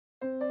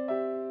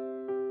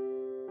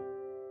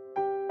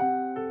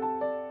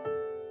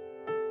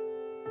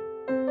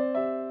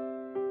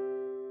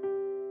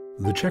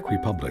The Czech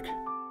Republic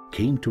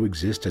came to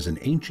exist as an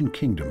ancient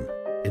kingdom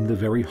in the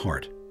very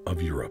heart of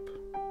Europe.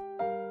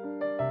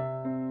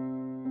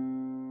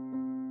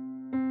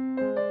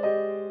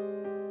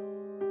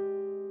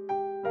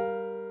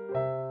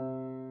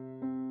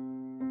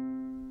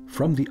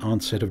 From the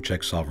onset of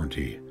Czech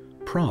sovereignty,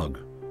 Prague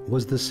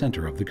was the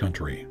center of the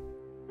country.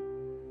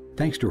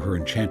 Thanks to her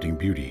enchanting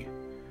beauty,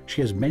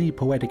 she has many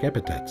poetic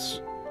epithets: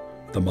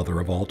 the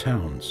mother of all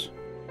towns,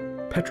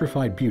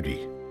 petrified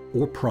beauty,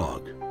 or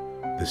Prague,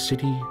 the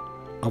city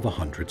of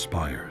 100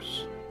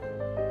 spires.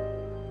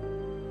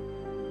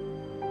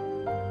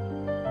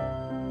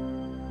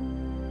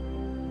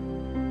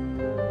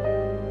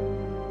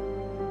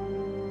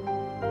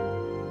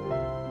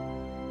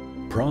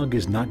 Prague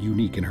is not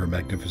unique in her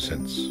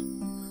magnificence.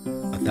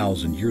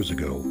 1,000 years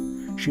ago,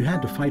 she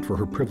had to fight for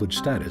her privileged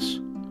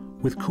status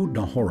with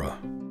Kutná Hora.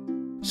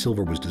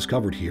 Silver was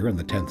discovered here in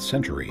the 10th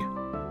century,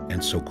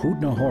 and so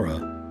Kutná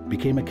Hora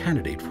became a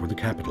candidate for the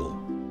capital.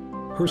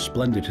 Her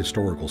splendid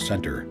historical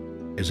center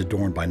is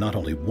adorned by not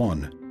only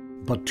one,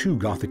 but 2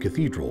 Gothic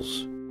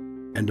cathedrals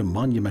and a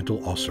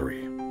monumental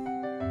ossuary.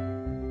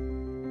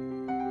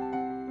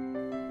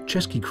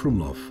 Český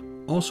Krumlov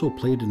also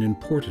played an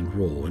important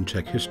role in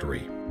Czech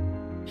history.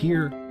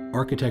 Here,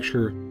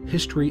 architecture,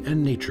 history,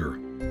 and nature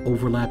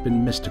overlap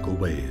in mystical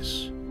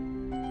ways.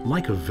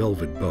 Like a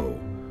velvet bow,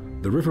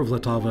 the river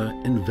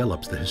Vltava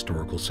envelops the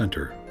historical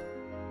center.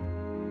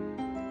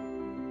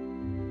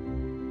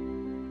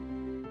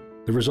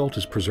 The result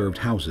is preserved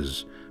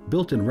houses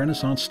built in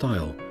Renaissance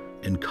style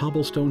in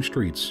cobblestone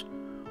streets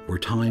where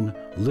time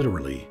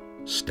literally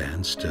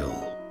stands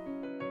still.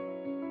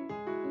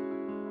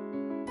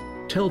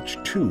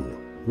 Telč, too,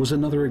 was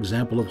another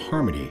example of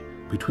harmony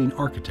between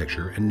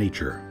architecture and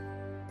nature.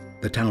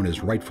 The town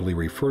is rightfully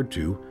referred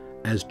to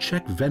as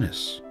Czech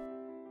Venice.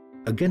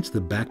 Against the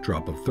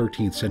backdrop of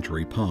 13th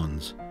century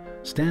ponds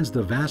stands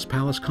the vast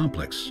palace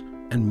complex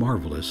and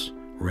marvelous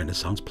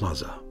Renaissance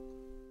plaza.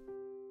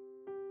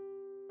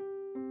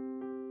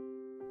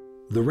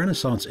 The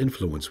Renaissance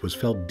influence was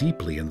felt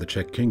deeply in the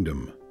Czech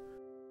kingdom.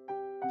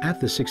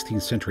 At the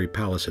 16th century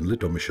palace in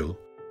Litomyšl,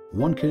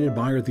 one can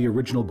admire the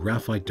original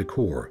graphite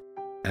decor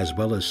as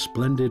well as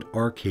splendid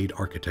arcade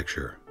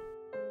architecture.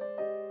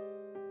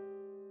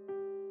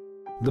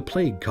 The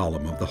plague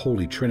column of the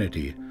Holy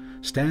Trinity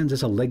stands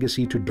as a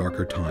legacy to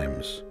darker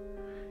times.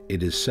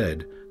 It is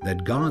said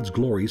that God's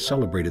glory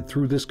celebrated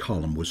through this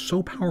column was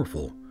so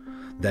powerful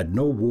that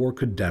no war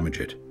could damage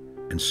it,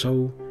 and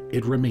so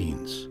it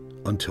remains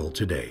until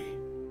today.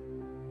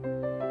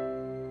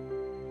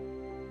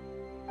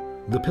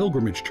 The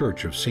pilgrimage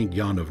church of St.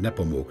 Jan of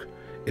Nepomuk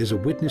is a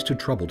witness to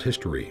troubled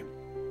history.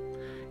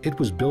 It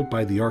was built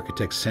by the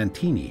architect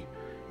Santini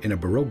in a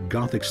Baroque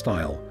Gothic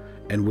style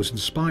and was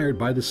inspired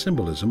by the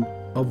symbolism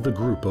of the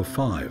Group of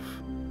Five,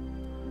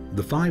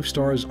 the 5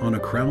 stars on a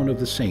crown of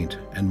the saint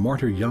and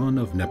martyr Jan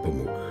of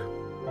Nepomuk.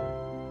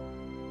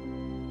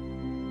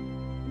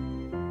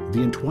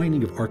 The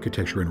entwining of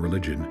architecture and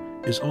religion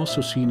is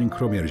also seen in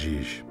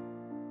Kroměříž,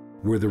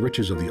 where the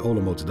riches of the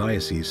Olomouc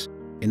diocese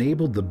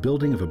enabled the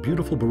building of a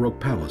beautiful Baroque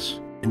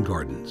palace and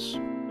gardens.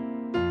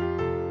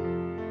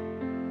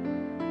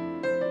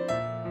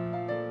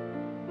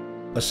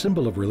 A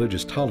symbol of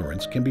religious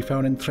tolerance can be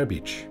found in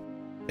Třebíč,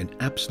 an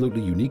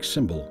absolutely unique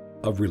symbol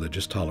of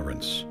religious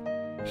tolerance.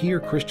 Here,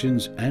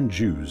 Christians and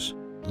Jews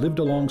lived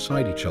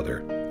alongside each other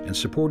and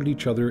supported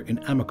each other in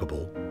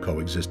amicable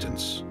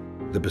coexistence.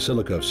 The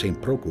Basilica of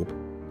St. Prokop,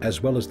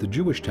 as well as the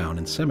Jewish town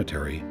and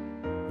cemetery,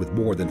 with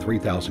more than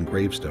 3,000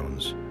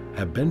 gravestones,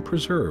 have been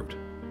preserved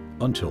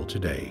until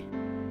today.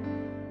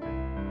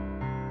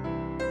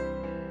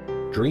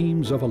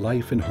 Dreams of a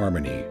life in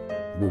harmony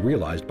were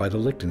realized by the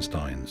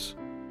Liechtensteins.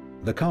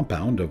 The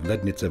compound of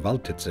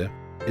Lednice-Valtice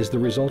is the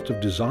result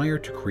of desire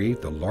to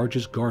create the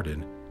largest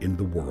garden in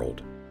the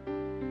world.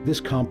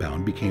 This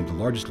compound became the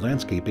largest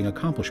landscaping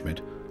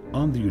accomplishment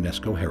on the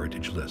UNESCO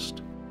Heritage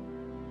List.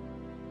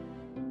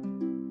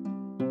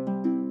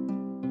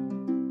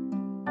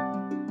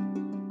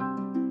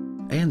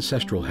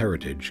 Ancestral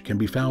heritage can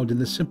be found in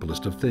the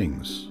simplest of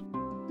things.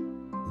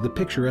 The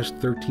picturesque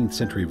 13th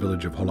century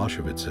village of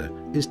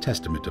Holašovice is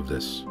testament of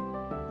this.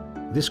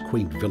 This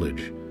quaint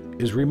village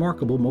is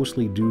remarkable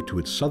mostly due to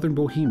its southern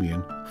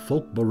Bohemian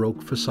folk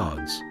Baroque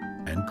facades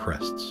and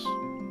crests.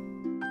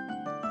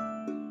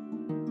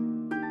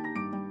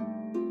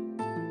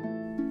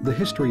 The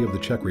history of the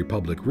Czech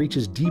Republic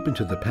reaches deep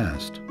into the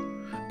past,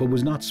 but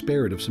was not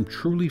spared of some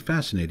truly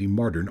fascinating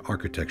modern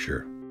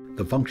architecture.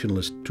 The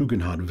functionalist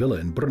Tugendhat villa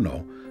in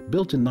Brno,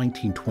 built in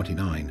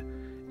 1929,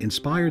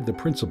 inspired the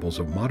principles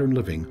of modern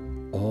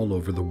living all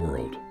over the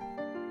world.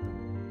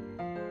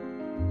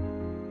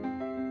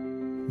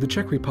 The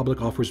Czech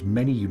Republic offers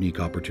many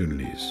unique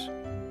opportunities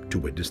to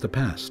witness the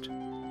past,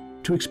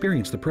 to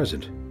experience the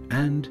present,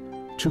 and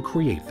to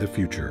create the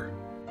future.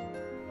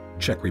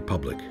 Czech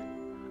Republic,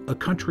 a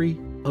country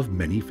of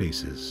many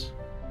faces.